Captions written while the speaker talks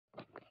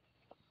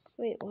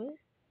Wait, what?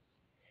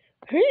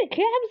 Hermit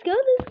crabs go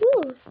to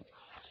school.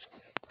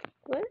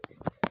 What?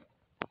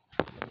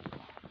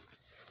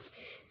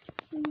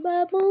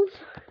 Bubbles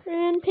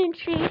and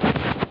Pinchy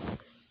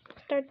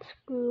start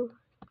school.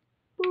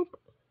 Boop.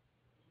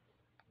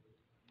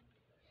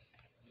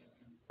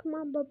 Come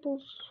on,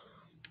 Bubbles.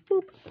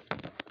 Boop.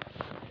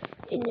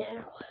 And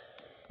now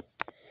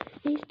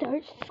he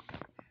starts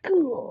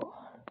school.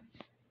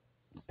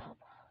 Papa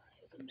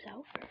comes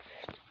out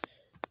first.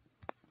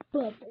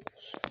 Bubbles.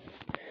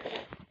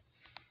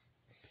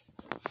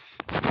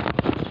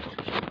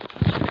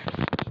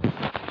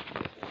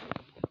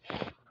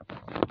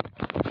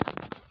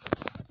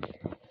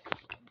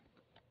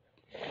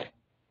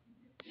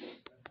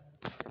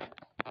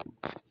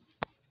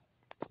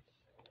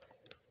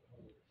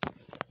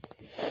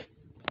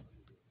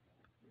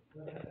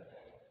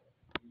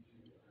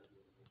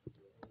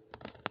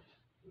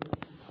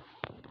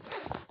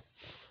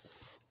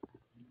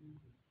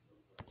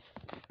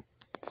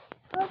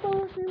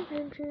 Bubbles and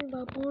Pinchy,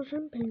 Bubbles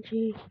and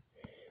Pinchy.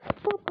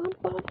 Bubbles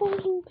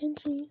and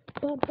Pinchy,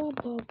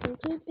 Bubbles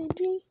and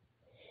Pinchy.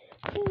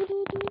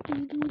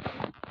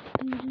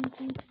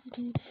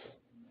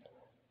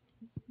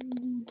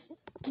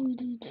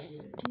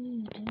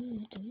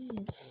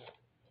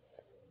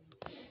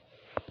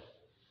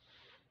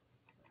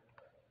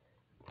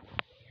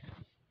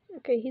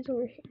 Okay, he's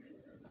over here.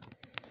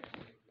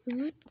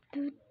 You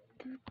can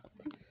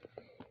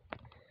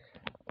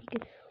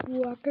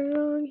walk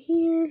around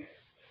here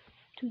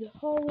to the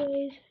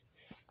hallways,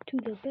 to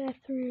the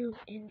bathroom,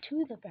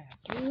 into the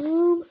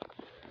bathroom.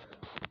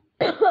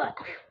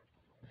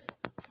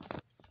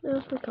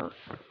 Now for talk.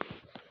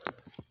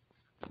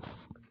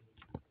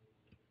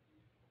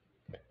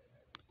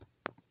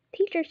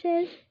 Teacher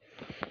says,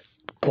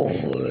 "Go,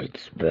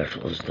 it's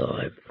specials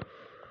time."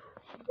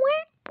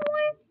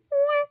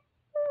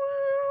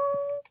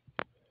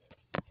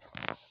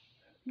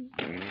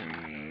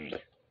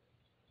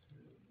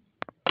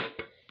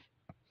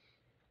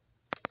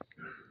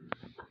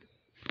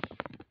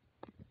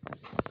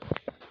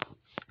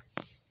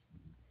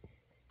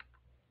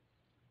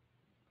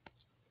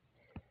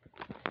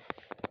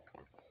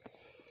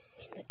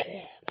 The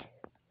crab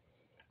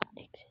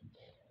exits.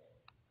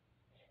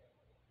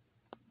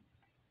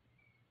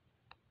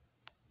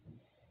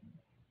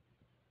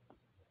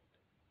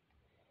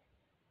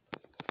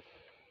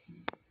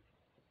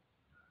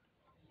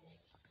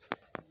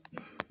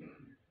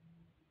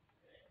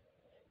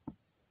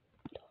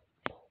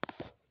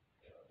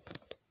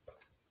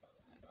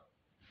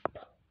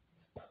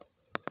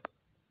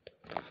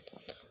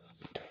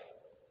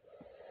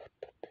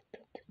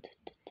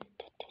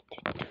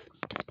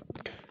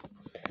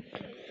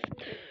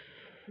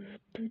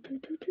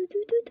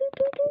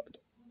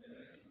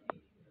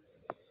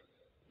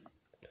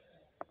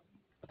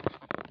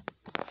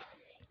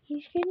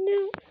 He's getting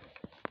out.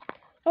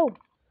 Oh,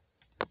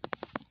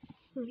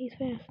 he's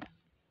fast.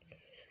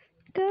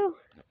 Go.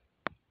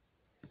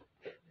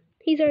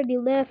 He's already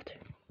left.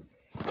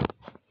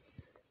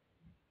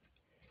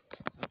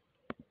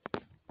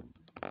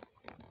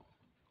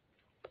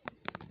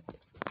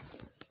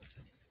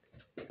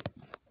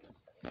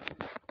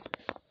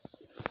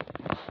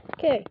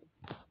 Okay.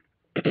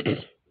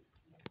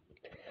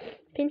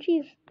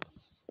 Pinchy's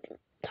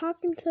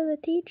talking to the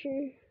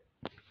teacher.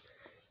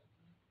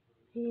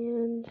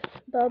 And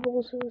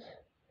Bubbles is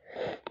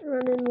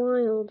running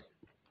wild.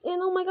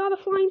 And oh my god, a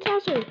flying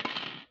saucer!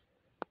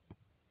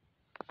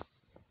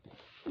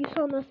 You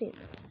saw nothing.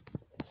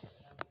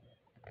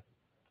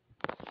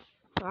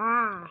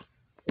 Ah!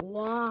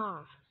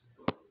 Wah!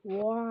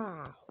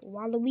 Wah!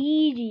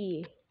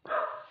 Waluigi!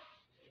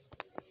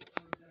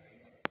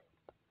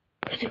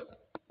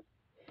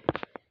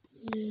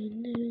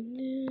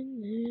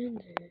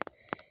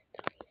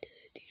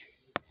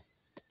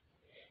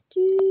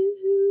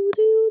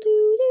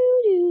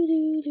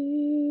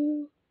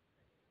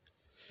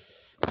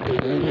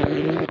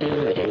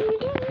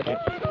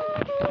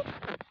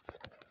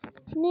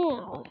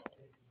 Now.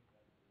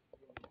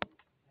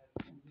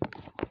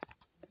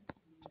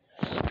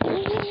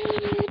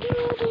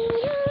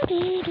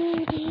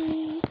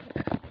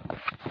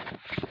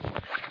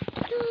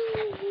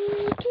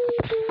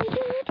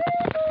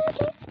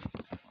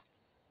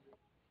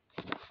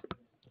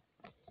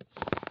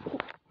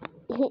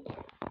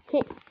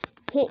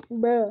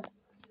 Bruh.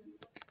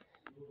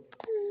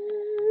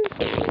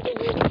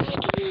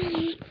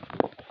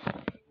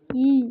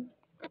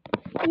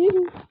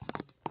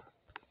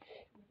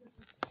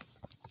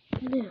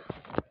 Now,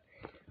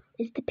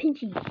 as the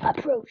Pinchy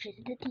approaches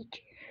the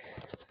teacher,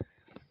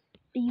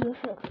 the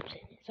UFO comes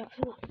in. It's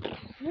also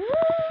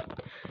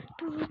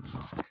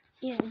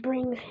and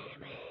brings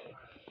him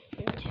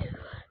into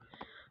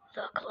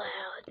the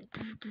cloud.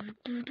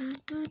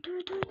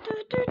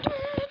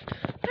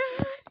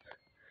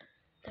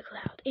 The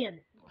cloud in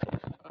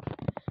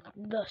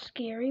the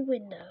scary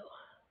window.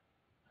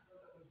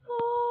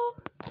 Oh.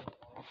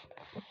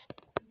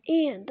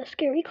 And the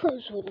scary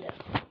closed window.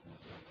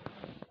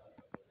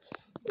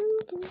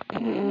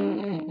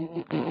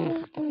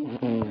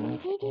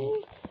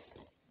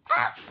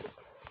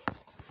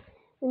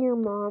 When your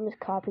mom is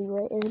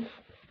copywritten.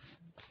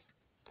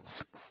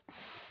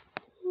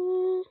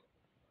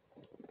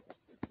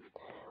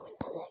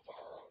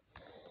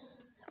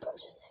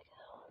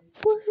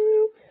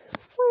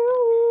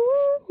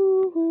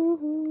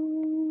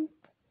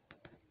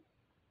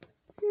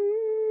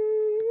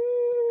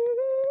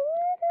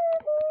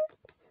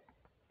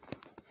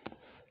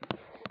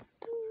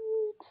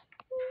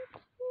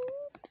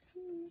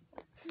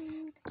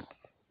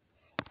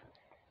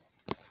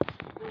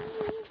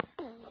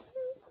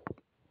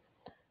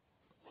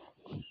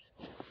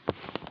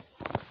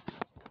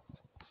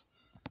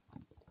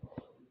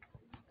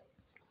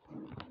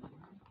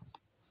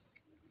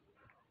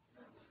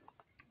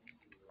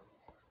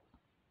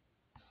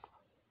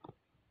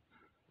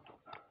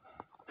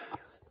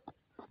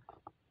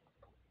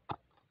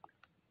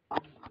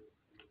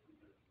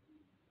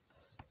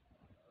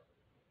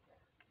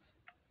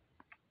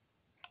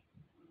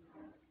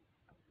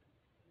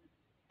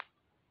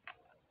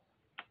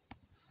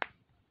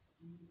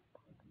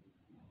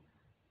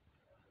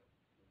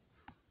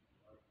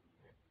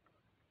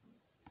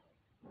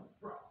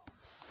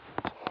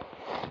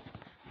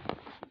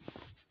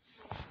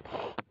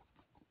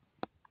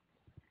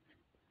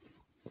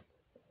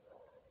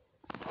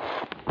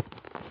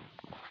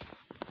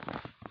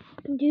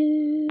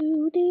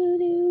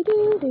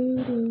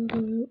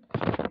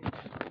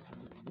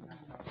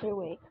 Here,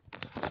 wait.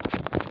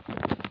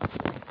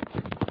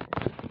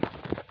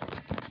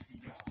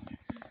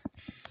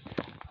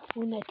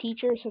 When that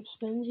teacher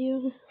suspends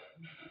you.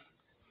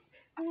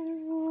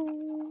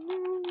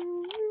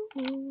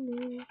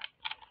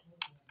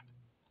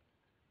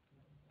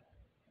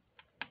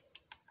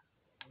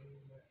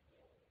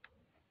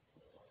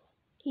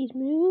 He's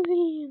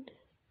moving.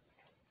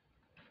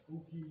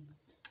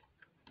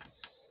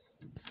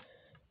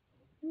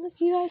 Look,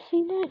 you guys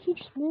see that? He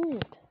just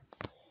moved.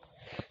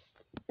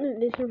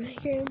 And this one right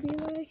here will be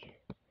like,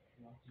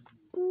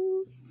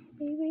 ooh,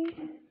 baby.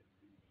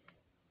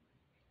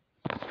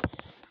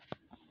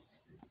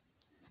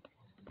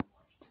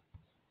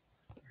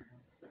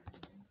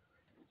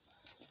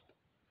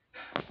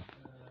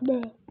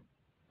 Bruh.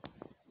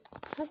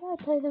 How about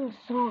I play them a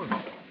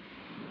song?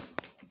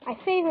 My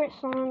favorite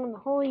song in the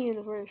whole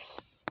universe.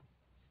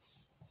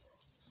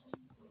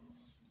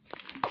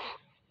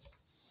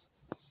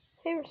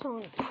 Favorite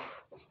song.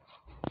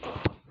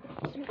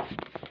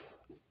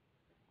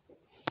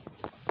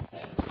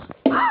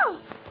 Ah!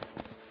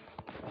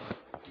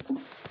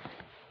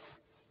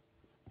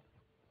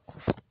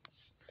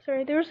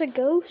 Sorry, there's a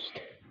ghost.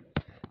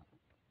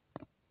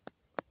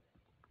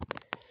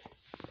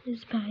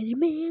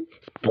 Spider-Man.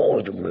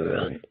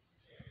 Spider-Man.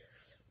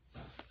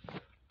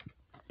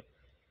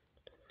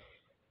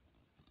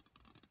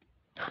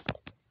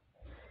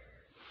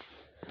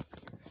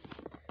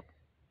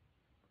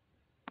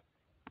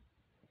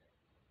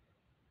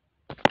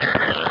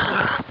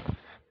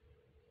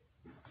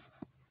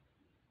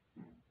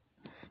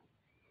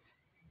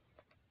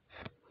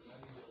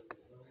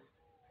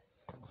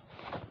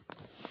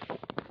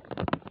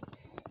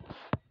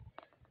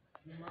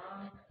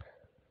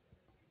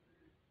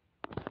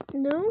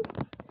 No?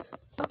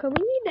 Okay, we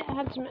need to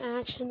add some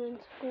action in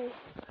school.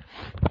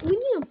 We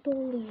need a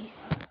bully.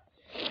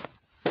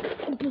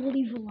 A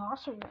bully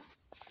velociraptor.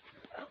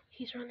 Oh,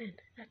 he's running.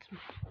 That's me.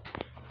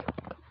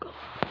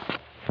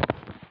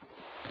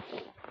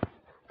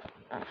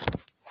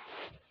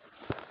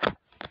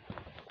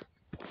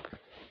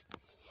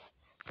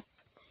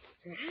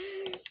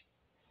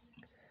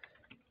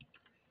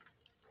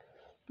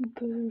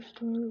 Better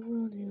start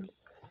running.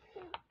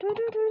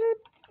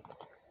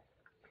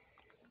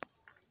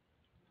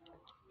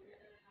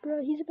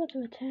 Bro, he's about to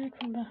attack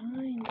from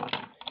behind.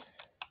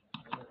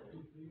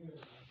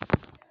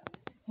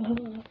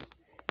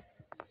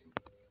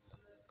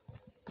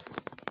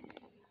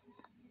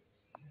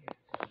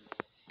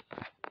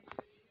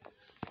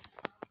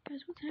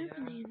 Guys, what's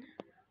happening?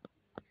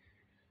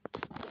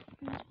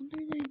 Guys, what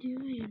are they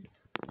doing?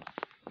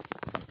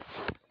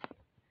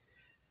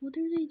 What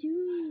are they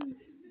doing?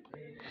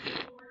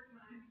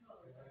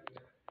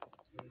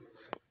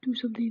 Do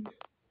something.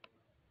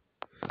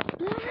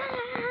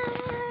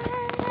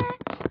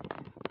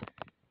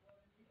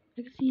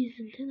 I can see his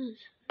antennas.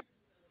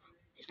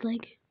 His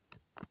leg.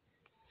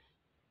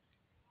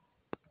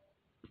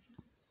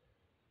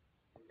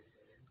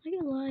 I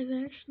get live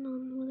action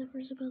on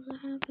whatever's about to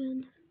happen.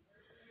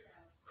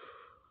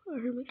 A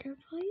hermit crab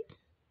fight?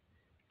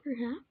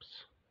 Perhaps.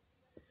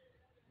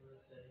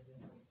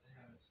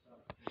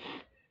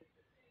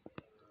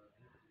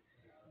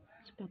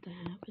 It's about to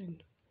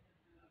happen.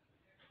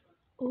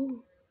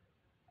 Oh.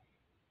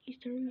 He's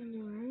turning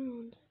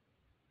around.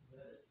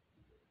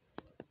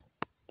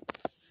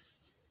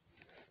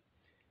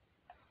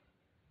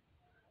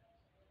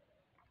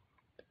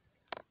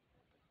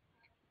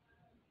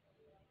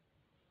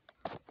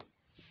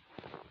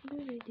 What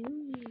are they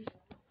doing?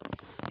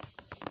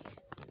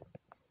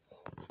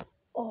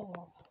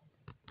 Oh.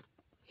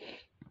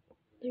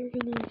 They're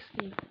gonna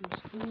escape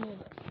from school.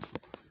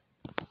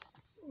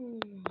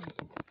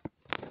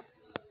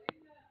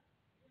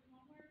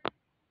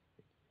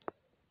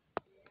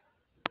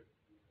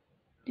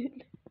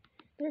 Dude,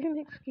 they're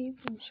gonna escape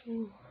from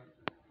school.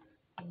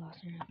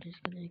 Velociraptor's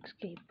gonna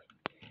escape.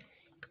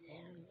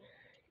 Them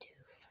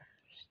two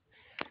first.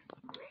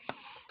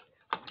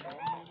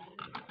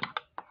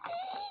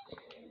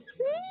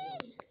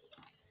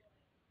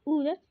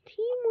 Ooh, that's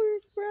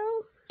teamwork, bro.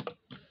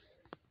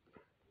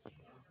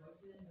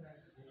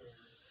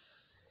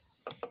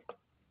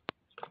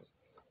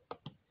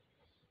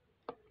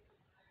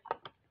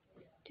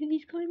 Dude,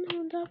 he's climbing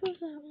on top of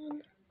that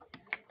one.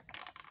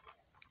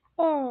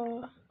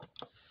 Oh,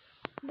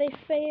 they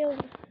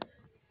failed.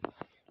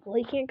 Well,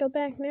 he can't go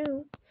back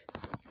now.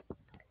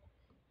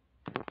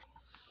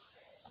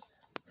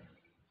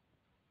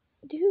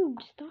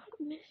 Dude, stop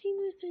messing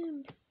with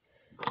him.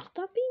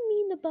 Stop being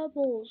mean to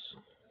Bubbles.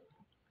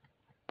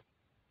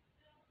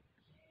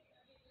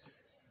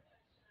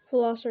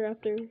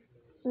 Velociraptor,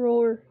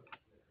 roar.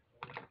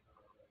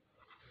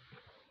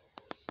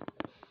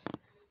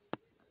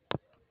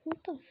 What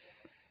the f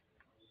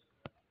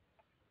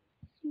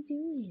is he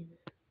doing?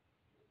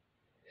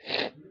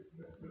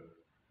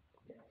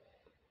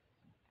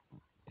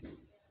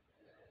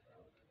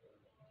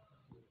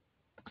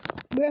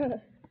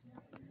 Bruh.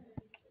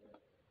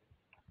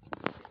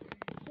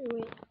 Hey,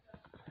 wait.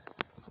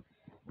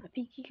 My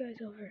pinchy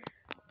guy's over.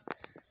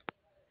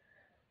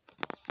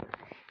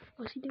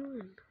 What's he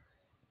doing?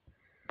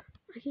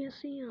 I can't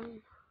see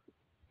him.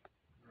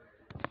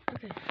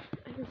 Okay,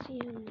 I can see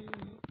him now.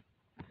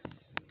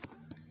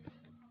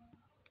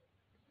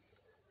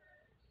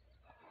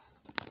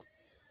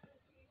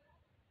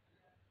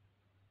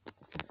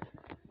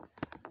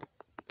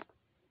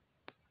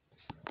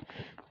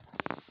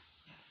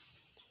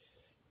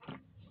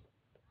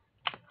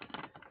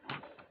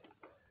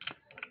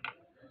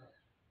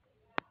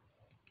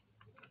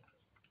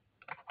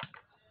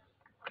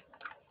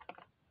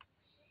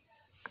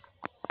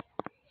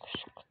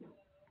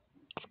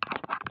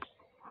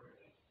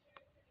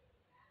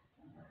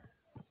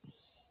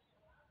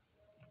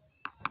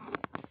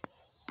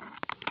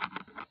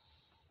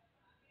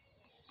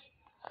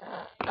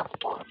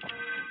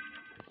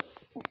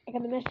 I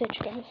got a message,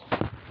 guys.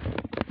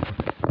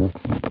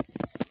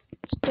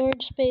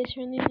 Storage space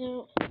running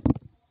out.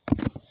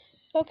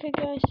 Okay,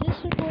 guys, this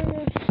is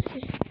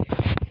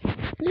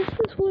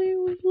where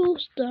we will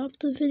stop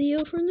the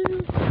video for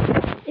now.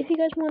 If you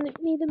guys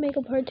want me to make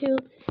a part 2,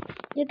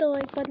 hit the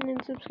like button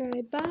and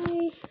subscribe.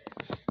 Bye.